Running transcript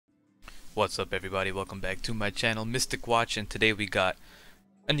What's up everybody, welcome back to my channel Mystic Watch, and today we got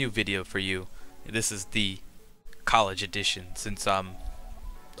a new video for you. This is the college edition since I'm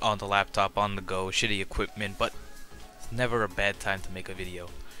on the laptop, on the go, shitty equipment, but it's never a bad time to make a video.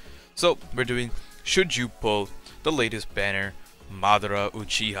 So we're doing should you pull the latest banner, Madara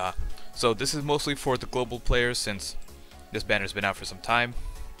Uchiha. So this is mostly for the global players since this banner's been out for some time,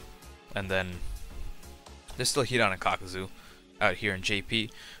 and then there's still Hiran and Kakazu out here in JP,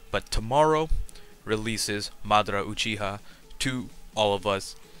 but tomorrow releases Madara Uchiha to all of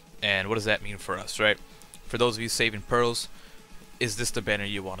us. And what does that mean for us, right? For those of you saving pearls, is this the banner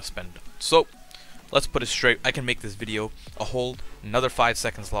you want to spend? So let's put it straight. I can make this video another 5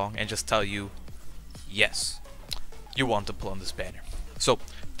 seconds long and just tell you, yes, you want to pull on this banner. So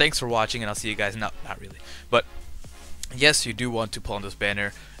thanks for watching, and I'll see you guys. Not really, but yes, you do want to pull on this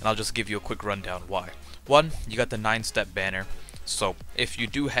banner, and I'll just give you a quick rundown why. One, you got the 9-step banner. So if you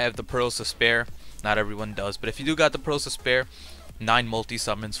do have the pearls to spare, not everyone does, but if you do got the pearls to spare, 9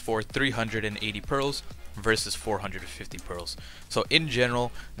 multi-summons for 380 pearls versus 450 pearls. So in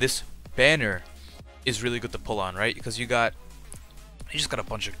general, this banner is really good to pull on, right? Because you just got a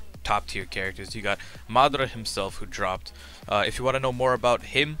bunch of top tier characters. You got Madara himself, who dropped. If you want to know more about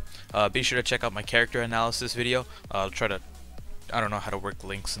him, be sure to check out my character analysis video. I'll try to, I don't know how to work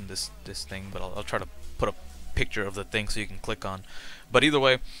links in this thing, but I'll try to put a picture of the thing so you can click on. But either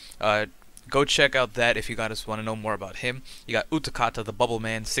way, go check out that if you guys want to know more about him. You got Utakata, the Bubble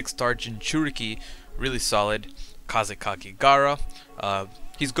Man, 6-star Jinchuriki, really solid. Kazekage Gaara,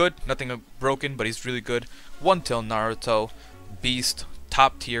 he's good, nothing broken, but he's really good. One-tail Naruto, Beast,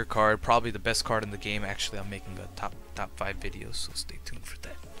 top tier card, probably the best card in the game. Actually, I'm making a top 5 videos, so stay tuned for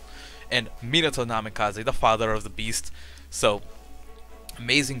that. And Minato Namikaze, the father of the Beast, so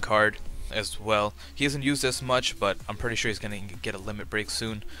amazing card as well. He isn't used as much, but I'm pretty sure he's gonna get a limit break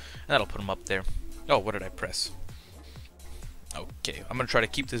soon, and that'll put him up there. Oh, what did I press? Okay, I'm gonna try to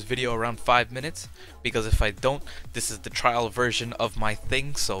keep this video around 5 minutes, because if I don't, this is the trial version of my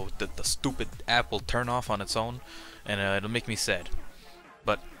thing, so the stupid app will turn off on its own, and it'll make me sad.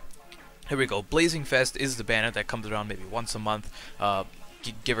 But here we go. Blazing Fest is the banner that comes around maybe once a month,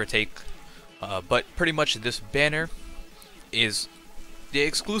 give or take, but pretty much this banner is the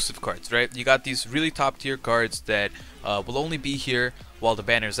exclusive cards, right? You got these really top tier cards that will only be here while the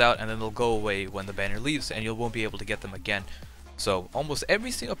banner's out, and then they'll go away when the banner leaves, and you won't be able to get them again. So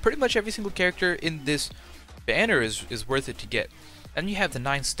pretty much every single character in this banner is worth it to get. And you have the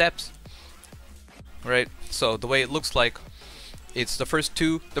 9 steps, right? So the way it looks like, it's the first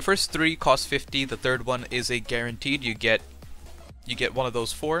 3 cost 50. The third one is a guaranteed. You get one of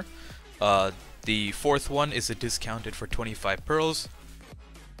those 4. The fourth one is a discounted for 25 pearls.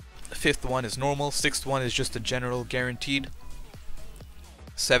 The 5th one is normal. 6th one is just a general guaranteed.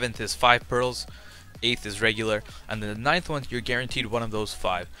 7th is 5 pearls. 8th is regular, and then the 9th one, you're guaranteed one of those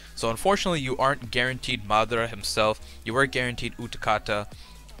 5. So unfortunately, you aren't guaranteed Madara himself. You were guaranteed Utakata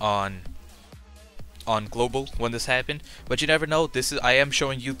on global when this happened, but you never know. I am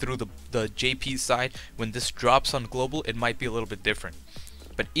showing you through the JP side. When this drops on global, it might be a little bit different.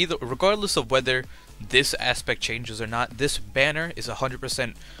 But regardless of whether this aspect changes or not, this banner is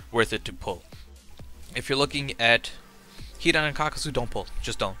 100% worth it to pull. If you're looking at Hiran and Kakazu, don't pull.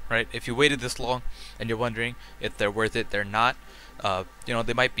 Just don't, right? If you waited this long and you're wondering if they're worth it, they're not. You know,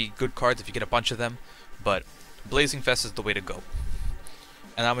 they might be good cards if you get a bunch of them, but Blazing Fest is the way to go.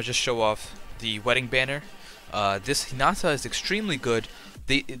 And I'm going to just show off the wedding banner. This Hinata is extremely good.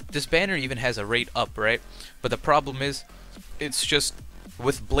 This banner even has a rate up, right? But the problem is, it's just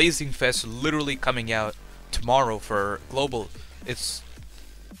with Blazing Fest literally coming out tomorrow for global, it's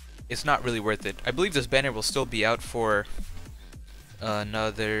not really worth it. I believe this banner will still be out for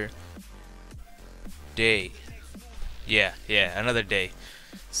another day. Yeah, another day.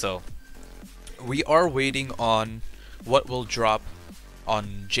 So we are waiting on what will drop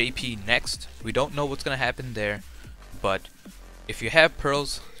on JP next. We don't know what's gonna happen there, but if you have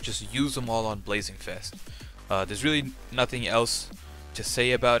pearls, just use them all on Blazing Fest. There's really nothing else to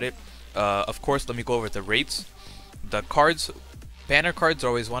say about it. Of course, let me go over the rates. The cards, banner cards, are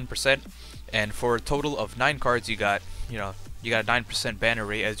always 1%, and for a total of 9 cards, you got a 9% banner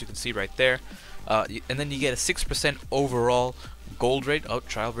rate, as you can see right there, and then you get a 6% overall gold rate. Oh,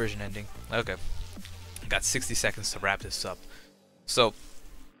 trial version ending. Okay, got 60 seconds to wrap this up. So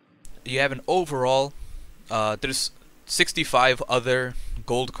you have an overall. There's 65 other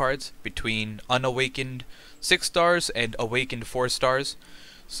gold cards between unawakened 6 stars and awakened 4 stars.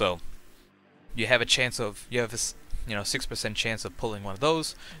 So you have a 6% chance of pulling one of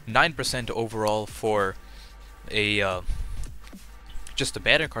those. 9% overall for a just a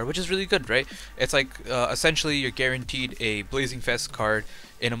banner card, which is really good, right? It's like essentially you're guaranteed a Blazing Fest card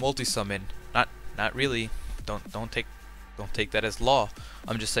in a multi-summon. Not really. Don't take that as law.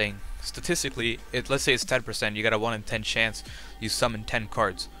 I'm just saying statistically, let's say it's 10%. You got a 1 in 10 chance you summon 10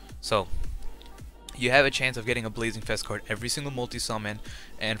 cards. So you have a chance of getting a Blazing Fest card every single multi-summon,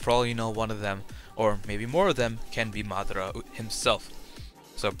 and for all you know, one of them, or maybe more of them, can be Madara himself.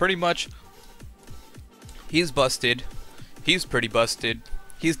 So pretty much, he's busted. He's pretty busted.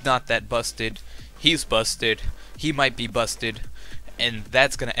 He's not that busted. He's busted. He might be busted. And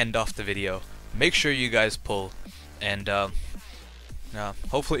that's gonna end off the video. Make sure you guys pull, and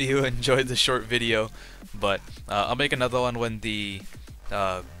hopefully you enjoyed the short video. But I'll make another one when the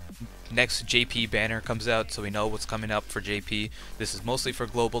next JP banner comes out, so we know what's coming up for JP. This is mostly for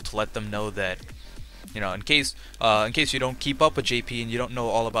global, to let them know that, you know, in case you don't keep up with JP and you don't know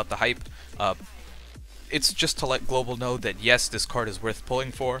all about the hype, it's just to let global know that yes, this card is worth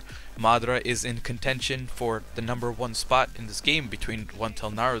pulling for. Madara is in contention for the #1 spot in this game between 1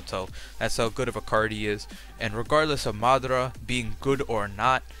 till Naruto. That's how good of a card he is. And regardless of Madara being good or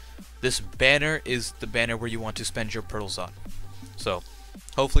not, this banner is the banner where you want to spend your pearls on. So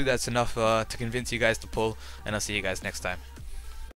hopefully that's enough to convince you guys to pull, and I'll see you guys next time.